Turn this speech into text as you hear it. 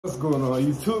What's going on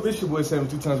YouTube? It's your boy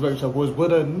 72 times back with y'all boys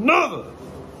with another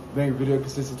banger video,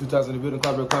 consistent 2 times in the building.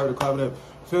 Clap it up.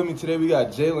 Feel me? Today we got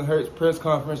Jalen Hurts press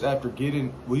conference after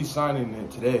he's signing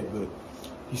it today, but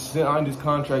he signed his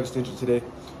contract extension today.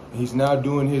 And he's now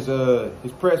doing his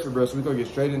presser, bro. So we're gonna get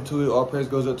straight into it. All praise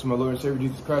goes up to my Lord and Savior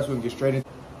Jesus Christ. We're gonna get straight into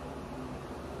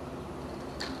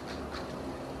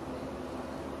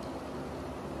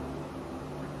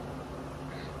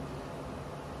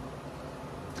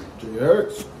Jalen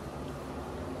Hurts.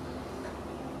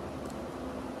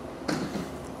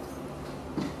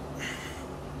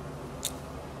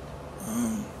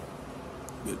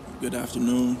 Good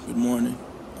afternoon, good morning.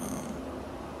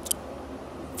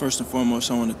 First and foremost,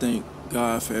 I want to thank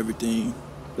God for everything.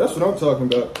 That's what I'm talking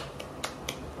about.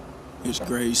 His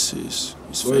grace, His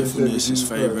faithfulness, His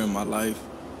favor in my life.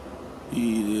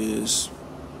 He is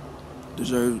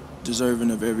deserving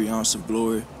of every ounce of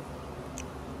glory.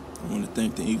 I want to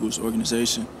thank the Eagles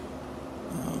organization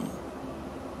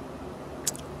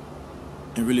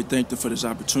and really thank them for this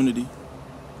opportunity,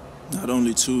 not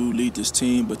only to lead this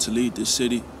team, but to lead this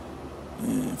city.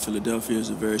 And Philadelphia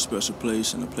is a very special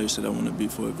place and a place that I want to be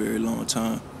for a very long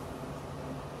time.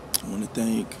 I want to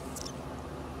thank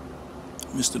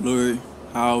Mr. Lurie,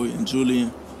 Howie, and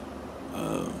Julian.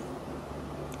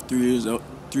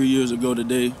 3 years ago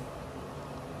today,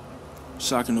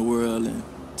 shocking the world and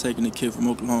taking a kid from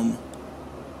Oklahoma.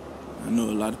 I know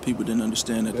a lot of people didn't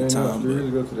understand at the time, 3 years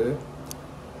ago today.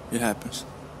 It happens.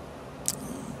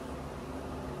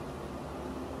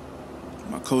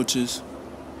 My coaches,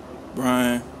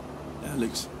 Brian,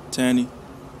 Alex, Tanny,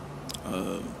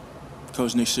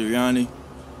 Coach Nick Sirianni,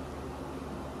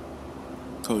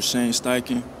 Coach Shane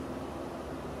Steichen,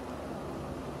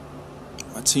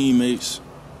 my teammates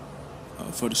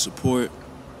for the support,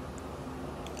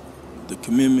 the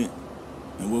commitment,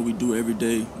 and what we do every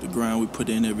day, the grind we put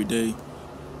in every day,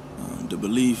 the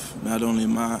belief not only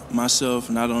in myself,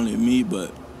 not only in me,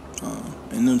 but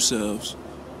in themselves.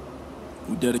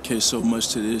 We dedicate so much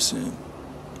to this, and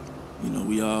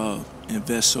we all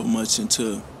invest so much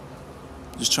into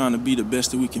just trying to be the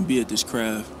best that we can be at this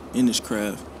craft, in this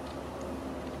craft.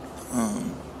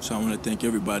 So I want to thank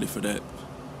everybody for that,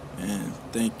 and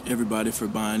thank everybody for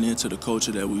buying into the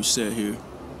culture that we've set here,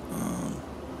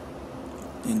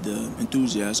 and the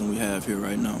enthusiasm we have here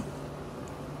right now.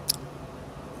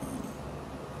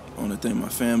 I want to thank my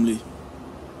family,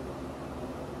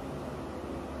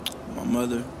 my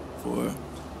mother, for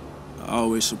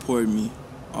always supporting me,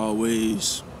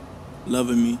 always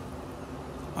loving me,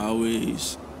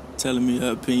 always telling me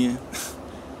her opinion,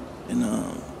 and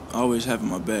always having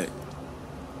my back.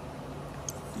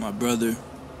 My brother,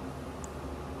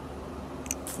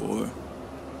 for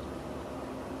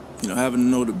having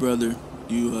an older brother,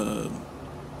 you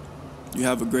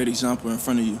have a great example in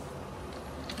front of you,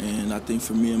 and I think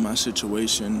for me in my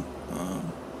situation,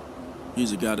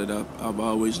 he's a guy that I've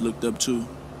always looked up to,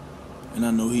 and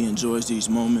I know he enjoys these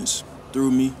moments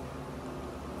through me,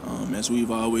 as we've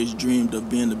always dreamed of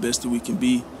being the best that we can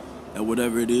be at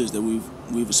whatever it is that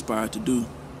we've aspired to do.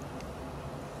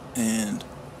 And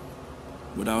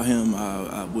without him,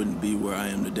 I wouldn't be where I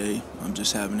am today. I'm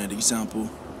just having that example,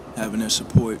 having that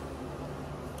support.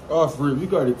 Oh, for real, you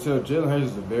gotta tell Jalen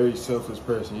Hurts is a very selfless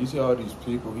person. You see all these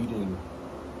people he didn't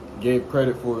gave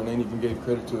credit for and ain't even gave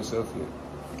credit to himself yet.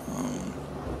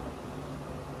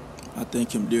 I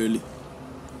thank him dearly.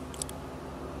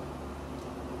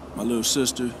 My little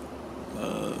sister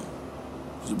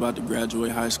was about to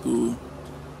graduate high school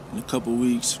in a couple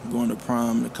weeks, going to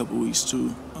prom in a couple weeks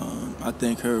too. I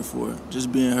thank her for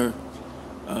just being her.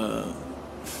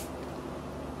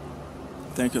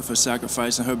 Thank her for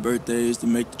sacrificing her birthdays to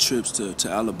make the trips to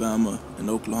Alabama and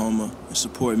Oklahoma and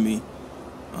support me.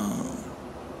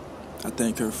 I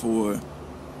thank her for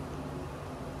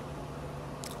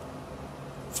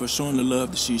showing the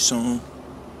love that she's shown,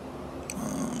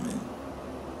 and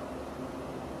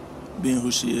being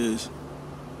who she is.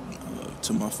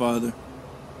 To my father,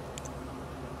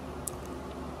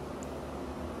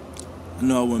 I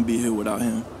know I wouldn't be here without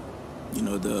him.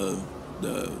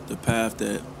 The path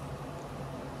that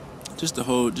just the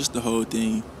whole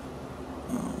thing.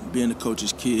 Being the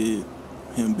coach's kid,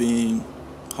 him being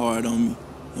hard on me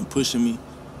and pushing me,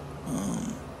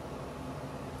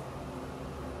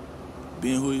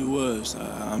 being who he was.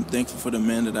 I'm thankful for the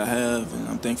man that I have, and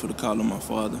I'm thankful to call him my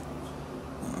father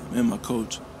and my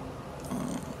coach.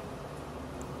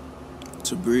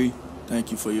 To Bree, thank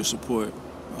you for your support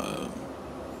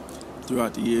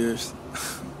throughout the years.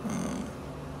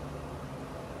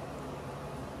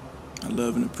 I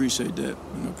love and appreciate that,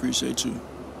 and I appreciate you.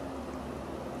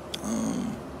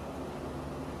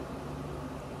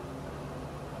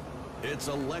 It's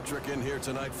electric in here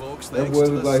tonight, folks. That boy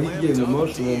looks like he's getting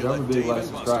emotional, and I'm a big like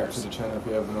subscribe to the channel if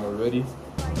you haven't already.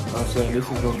 I'm saying this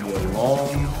is going to be a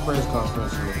long press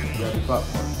conference, so grab your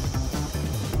popcorn.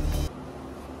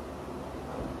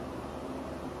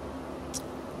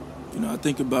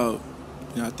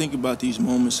 I think about these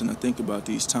moments, and I think about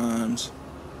these times,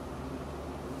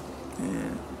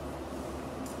 and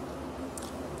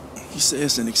he said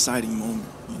it's an exciting moment.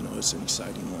 It's an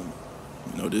exciting moment.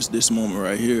 This moment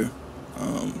right here.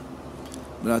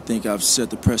 But I think I've set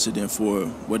the precedent for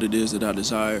what it is that I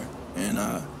desire, and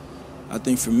I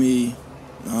think for me,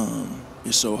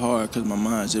 it's so hard because my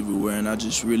mind's everywhere, and I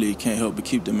just really can't help but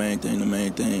keep the main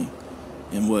thing,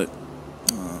 and what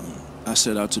I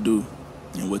set out to do,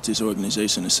 and what this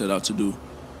organization is set out to do.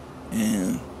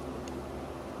 And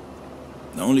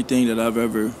the only thing that I've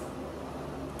ever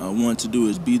wanted to do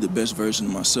is be the best version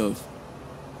of myself.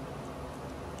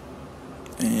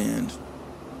 And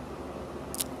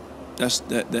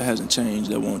that hasn't changed.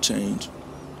 That won't change.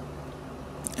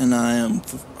 And I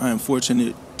am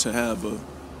fortunate to have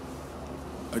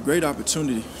a great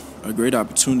opportunity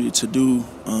to do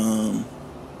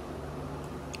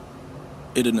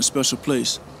it in a special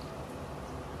place.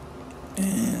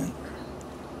 And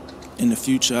in the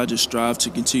future, I just strive to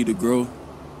continue to grow,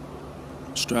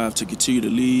 strive to continue to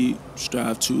lead,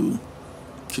 strive to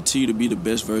continue to be the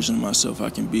best version of myself I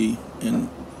can be, and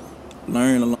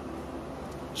learn along.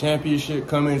 Championship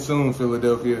coming soon,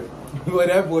 Philadelphia. Boy,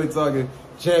 that boy talking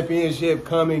championship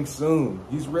coming soon.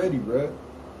 He's ready, bruh.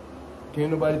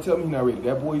 Can't nobody tell me he's not ready.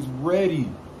 That boy's ready.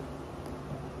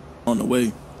 On the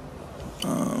way.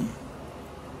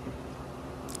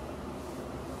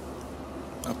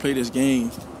 I play this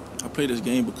game. I play this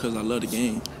game because I love the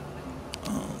game.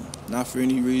 Not for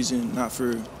any reason, not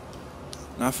for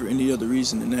any other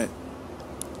reason than that.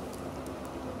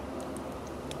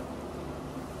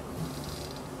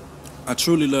 I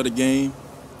truly love the game,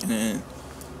 and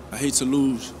I hate to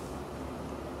lose.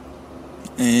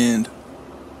 And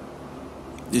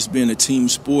this being a team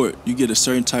sport, you get a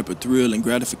certain type of thrill and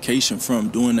gratification from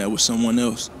doing that with someone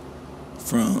else,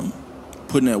 from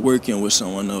putting that work in with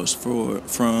someone else,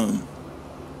 from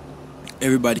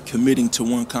everybody committing to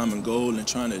one common goal and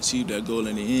trying to achieve that goal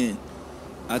in the end.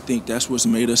 I think that's what's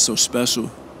made us so special,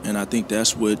 and I think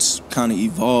that's what's kind of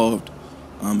evolved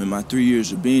in my 3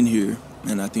 years of being here.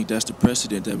 And I think that's the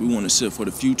precedent that we want to set for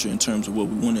the future in terms of what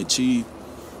we want to achieve.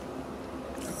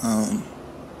 And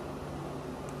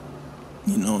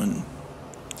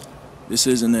this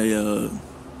isn't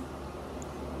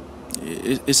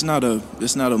it's not a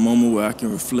moment where I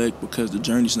can reflect because the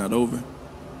journey's not over.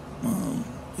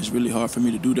 It's really hard for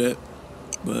me to do that,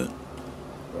 but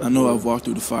I know I've walked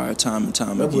through the fire time and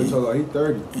time again. That boy talking like he's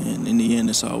 30. And in the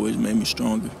end, it's always made me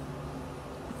stronger.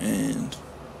 And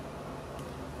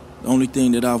the only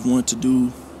thing that I've wanted to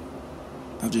do,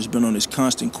 I've just been on this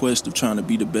constant quest of trying to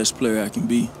be the best player I can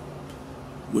be,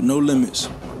 with no limits.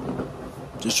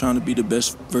 Just trying to be the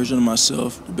best version of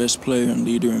myself, the best player and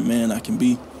leader and man I can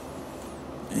be.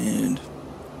 And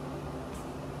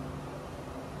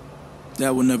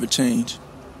that will never change.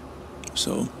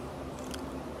 So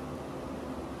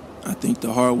I think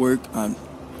the hard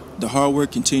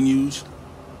work continues,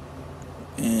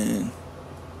 and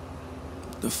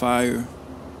the fire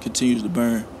continues to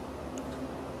burn.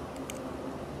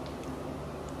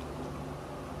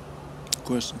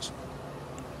 Questions?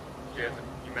 Jalen,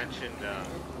 you mentioned that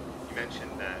you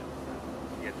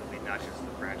get to lead not just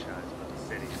the franchise but the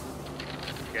city.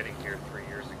 Getting here 3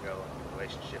 years ago and the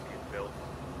relationship you built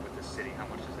with the city, how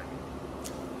much does that mean?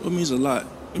 Well, it means a lot.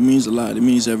 It means a lot. It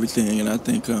means everything. And I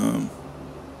think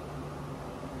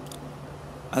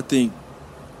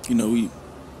we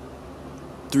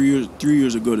 3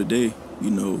 years ago today,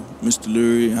 Mr.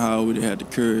 Lurie and Howard, they had the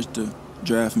courage to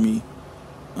draft me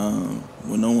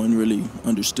when no one really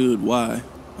understood why.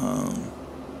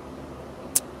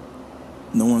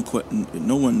 No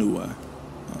one knew why.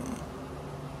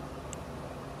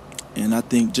 And I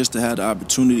think just to have the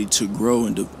opportunity to grow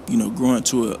and to, grow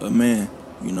into a man,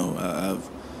 I've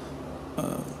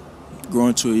grown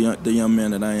into the young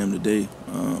man that I am today.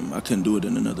 I couldn't do it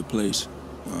in another place.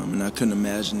 And I couldn't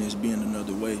imagine this being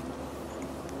another way.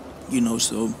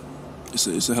 So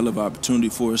it's a hell of an opportunity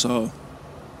for us all.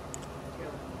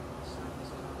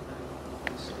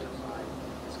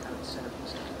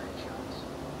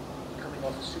 Coming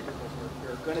off the Super Bowl,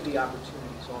 there are going to be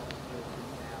opportunities off the field for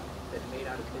you now that may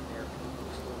not have been there for you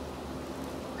before.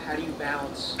 How do you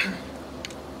balance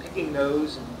picking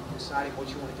those and deciding what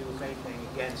you want to do, if anything,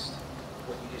 against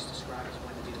what you just described as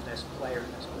wanting to be the best player, the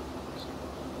best person?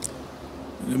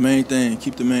 The main thing,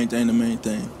 keep the main thing the main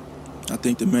thing. I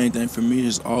think the main thing for me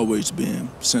has always been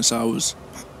since I was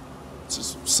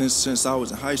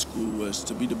in high school was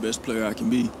to be the best player I can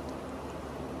be.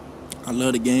 I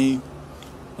love the game.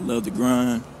 I love the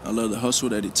grind. I love the hustle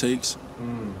that it takes.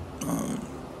 And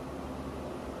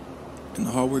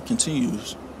the hard work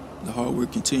continues. The hard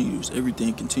work continues.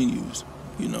 Everything continues.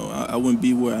 You know, I wouldn't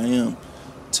be where I am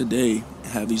today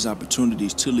and have these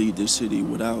opportunities to lead this city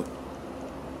without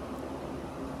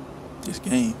this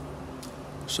game.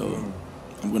 So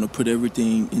I'm going to put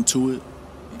everything into it,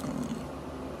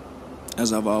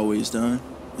 as I've always done,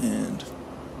 and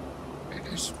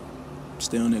just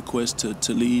stay on that quest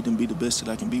to lead and be the best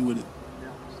that I can be with it.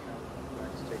 Yeah, you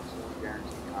guys take some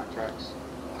guaranteed contracts,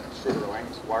 shorter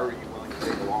lengths. Why were you willing to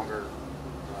take a longer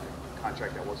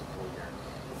contract that wasn't fully guaranteed?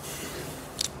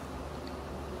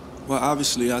 Well,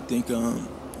 obviously, I think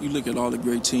you look at all the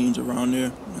great teams around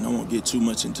there, and I won't get too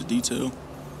much into detail,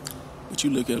 but you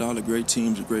look at all the great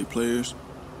teams and great players.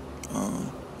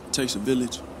 It takes a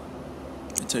village.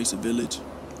 It takes a village.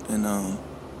 And,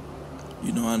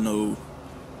 you know, I know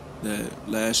that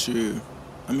last year,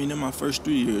 I mean, in my first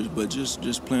 3 years, but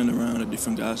just playing around the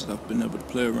different guys that I've been able to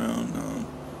play around,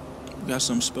 we got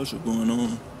something special going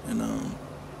on. And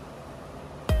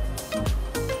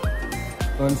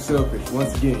Unselfish.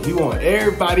 Once again, he want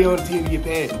everybody on the team to get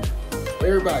paid.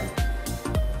 Everybody.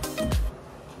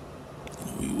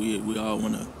 We all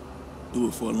want to do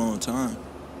it for a long time.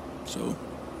 So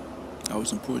that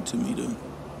was important to me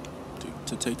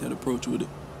to take that approach with it.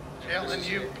 Jalen,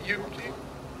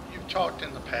 you've talked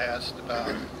in the past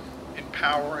about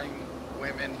empowering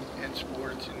women in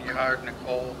sports, and you hired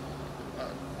Nicole.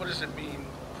 What does it mean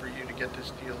for you to get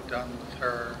this deal done with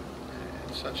her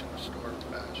in such an historic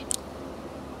fashion?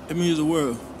 It means the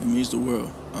world. It means the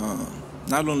world.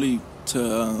 Not only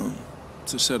to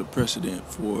set a precedent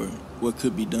for what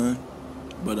could be done,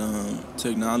 but to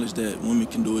acknowledge that women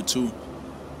can do it too.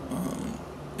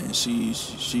 And she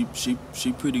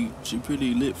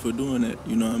pretty lit for doing that.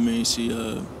 You know what I mean? She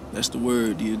that's the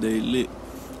word these days, lit.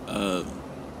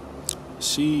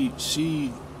 She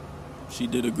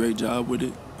did a great job with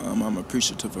it. I'm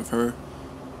appreciative of her.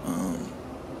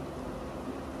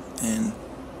 And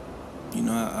you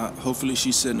know, hopefully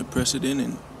she's setting a precedent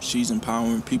and she's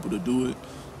empowering people to do it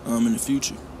in the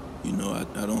future. You know,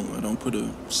 I don't put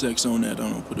a sex on that. I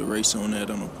don't put a race on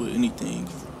that. I don't put anything.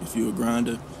 If you're a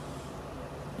grinder,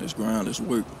 let's grind. Let's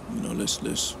work. You know, let's do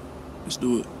it. You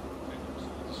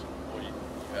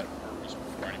had a purpose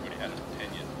before anybody had an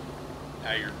opinion.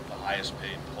 Now you're the highest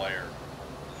paid player in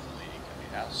the league. I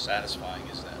mean, how satisfying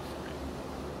is that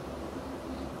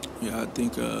for you? Yeah, I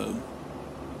think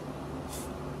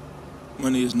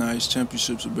money is nice.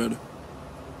 Championships are better.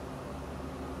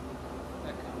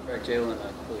 That contract, Jalen,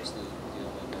 closed the deal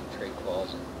with no trade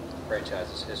clause in the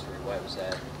franchise's history. Why was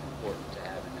that important to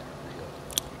have in that deal?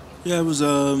 Yeah, it was.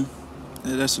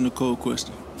 That's a Nicole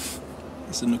question.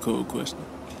 That's a Nicole question.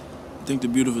 I think the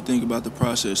beautiful thing about the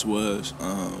process was,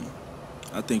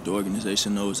 I think the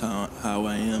organization knows how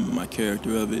I am and my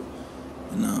character of it,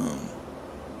 and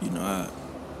you know,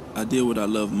 I did what I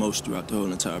love most throughout the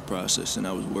whole entire process, and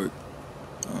that was work.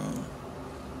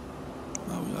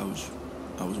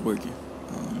 I was working,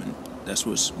 and that's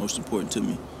what's most important to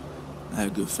me. I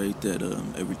had good faith that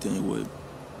everything would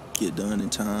get done in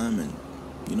time, and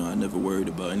you know, I never worried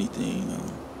about anything.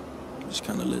 Just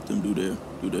kind of let them do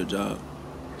their job.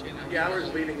 The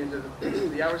hours leading into the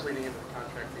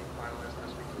contract being finalized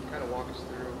last week, can you kind of walk us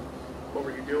through what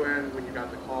were you doing when you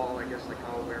got the call? I guess, like,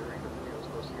 how aware were you that the deal was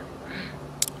supposed to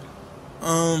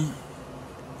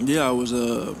get? Yeah,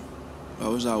 I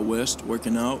was out west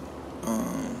working out.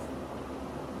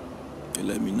 They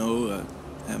let me know.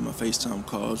 I had my FaceTime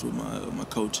calls with my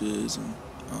coaches and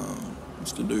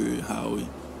Mr. Lurie, Howie.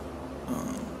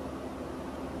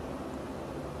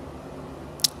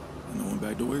 And I went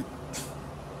back to work.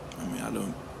 I mean,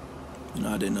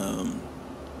 I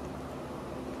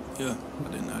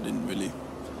didn't really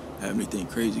have anything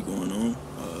crazy going on.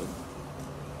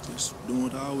 Just doing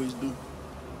what I always do.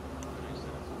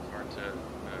 It's hard to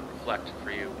reflect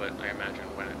for you, but I imagine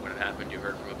when it happened, you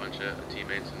heard from a bunch of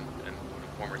teammates and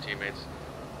former teammates.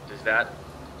 Does that,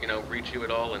 you know, reach you at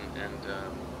all? And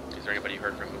is there anybody you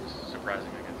heard from who was surprising,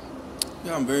 I guess?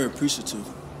 Yeah, I'm very appreciative.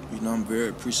 You know, I'm very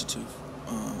appreciative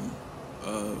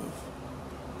of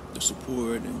the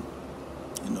support and,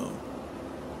 you know,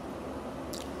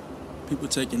 people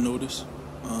taking notice.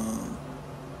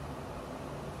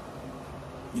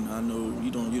 You know, I know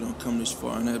you don't come this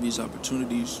far and have these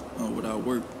opportunities without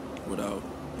work, without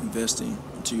investing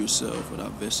into yourself,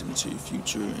 without investing into your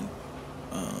future, and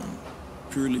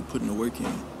purely putting the work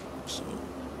in. So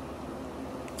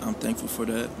I'm thankful for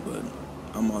that, but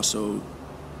I'm also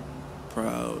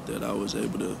proud that I was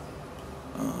able to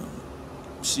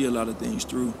see a lot of things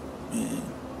through, and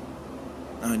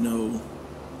I know,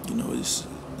 you know, this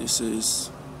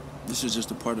is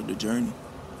just a part of the journey,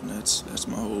 and that's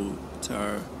my whole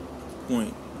entire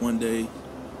point. One day,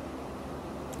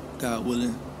 God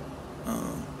willing, I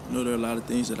know there are a lot of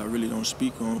things that I really don't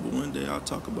speak on, but one day I'll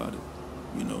talk about it.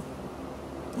 You know,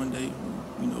 one day,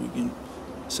 you know, we can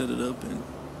set it up, and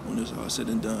when it's all said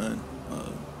and done,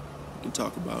 we can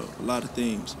talk about a lot of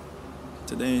things.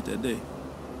 Today ain't that day,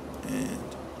 and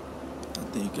I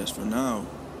think as for now,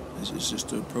 it's just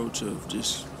the approach of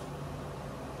just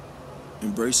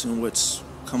embracing what's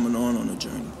coming on the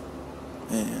journey,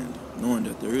 and knowing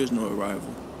that there is no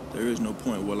arrival. There is no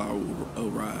point where I will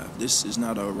arrive. This is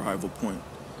not an arrival point.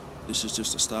 This is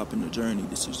just a stop in the journey.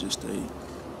 This is just a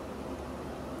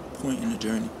point in the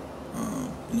journey.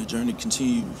 And the journey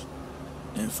continues.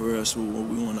 And for us, what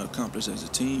we want to accomplish as a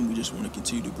team, we just want to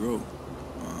continue to grow.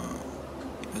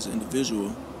 As an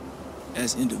individual,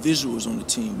 as individuals on the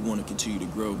team, we want to continue to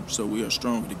grow. So we are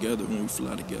stronger together when we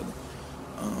fly together.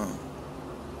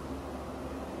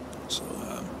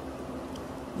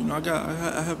 You know,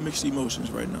 I have mixed emotions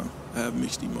right now. I have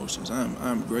mixed emotions.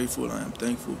 I'm grateful. I am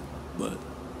thankful, but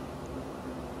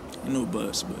you know,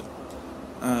 but you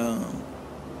know,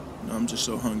 I'm just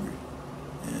so hungry.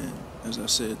 And as I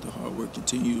said, the hard work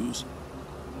continues,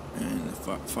 and the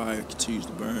fire continues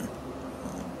to burn.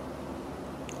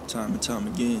 Time and time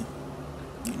again,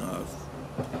 you know,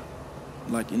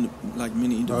 I've like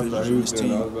many individuals on this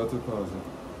team. I was about to pause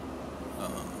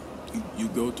it. You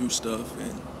go through stuff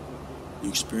and you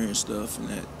experience stuff, and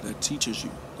that teaches you.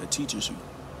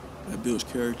 That builds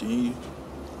character in you,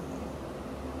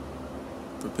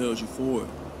 propels you forward.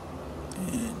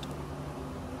 And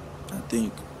I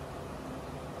think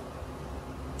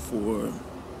for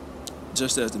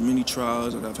just as the many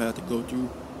trials that I've had to go through,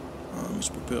 it's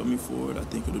propelled me forward. I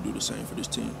think it'll do the same for this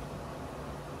team.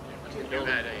 You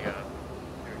had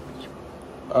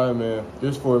All right, man.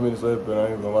 There's 4 minutes left, but I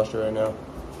ain't gonna watch it right now.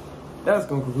 That's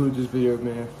gonna conclude this video,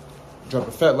 man. Drop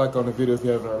a fat like on the video if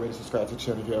you haven't already. Subscribe to the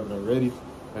channel if you haven't already.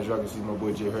 As y'all can see, my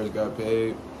boy Jay Hurts got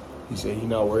paid. He said he's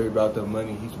not worried about the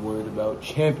money. He's worried about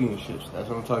championships. That's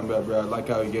what I'm talking about, bro. I like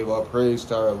how he gave all praise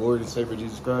to our Lord and Savior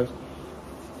Jesus Christ.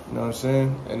 You know what I'm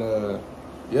saying? And,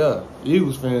 yeah,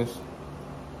 Eagles fans,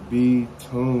 be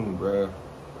tuned, bro.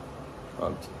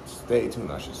 Stay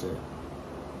tuned, I should say.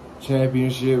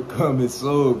 Championship coming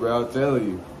soon, bro. I'll tell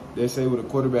you. They say when a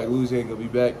quarterback loses, he ain't going to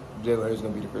be back. Jalen Hurts is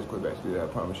going to be the first quarterback to do that. I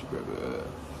promise you, bro. But,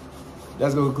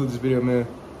 that's going to conclude this video, man.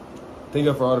 Thank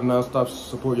y'all for all the non-stop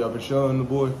support y'all been showing the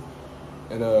boy.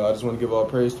 And I just want to give all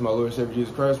praise to my Lord and Savior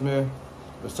Jesus Christ, man.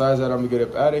 Besides that, I'm going to get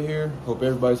up out of here. Hope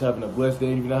everybody's having a blessed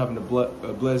day. And if you're not having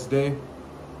a blessed day,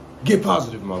 get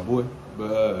positive, my boy.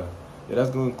 But, yeah, that's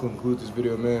going to conclude this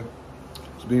video, man.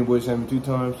 It's been your boy Sammy 2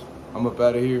 times. I'm up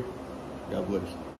out of here. God bless.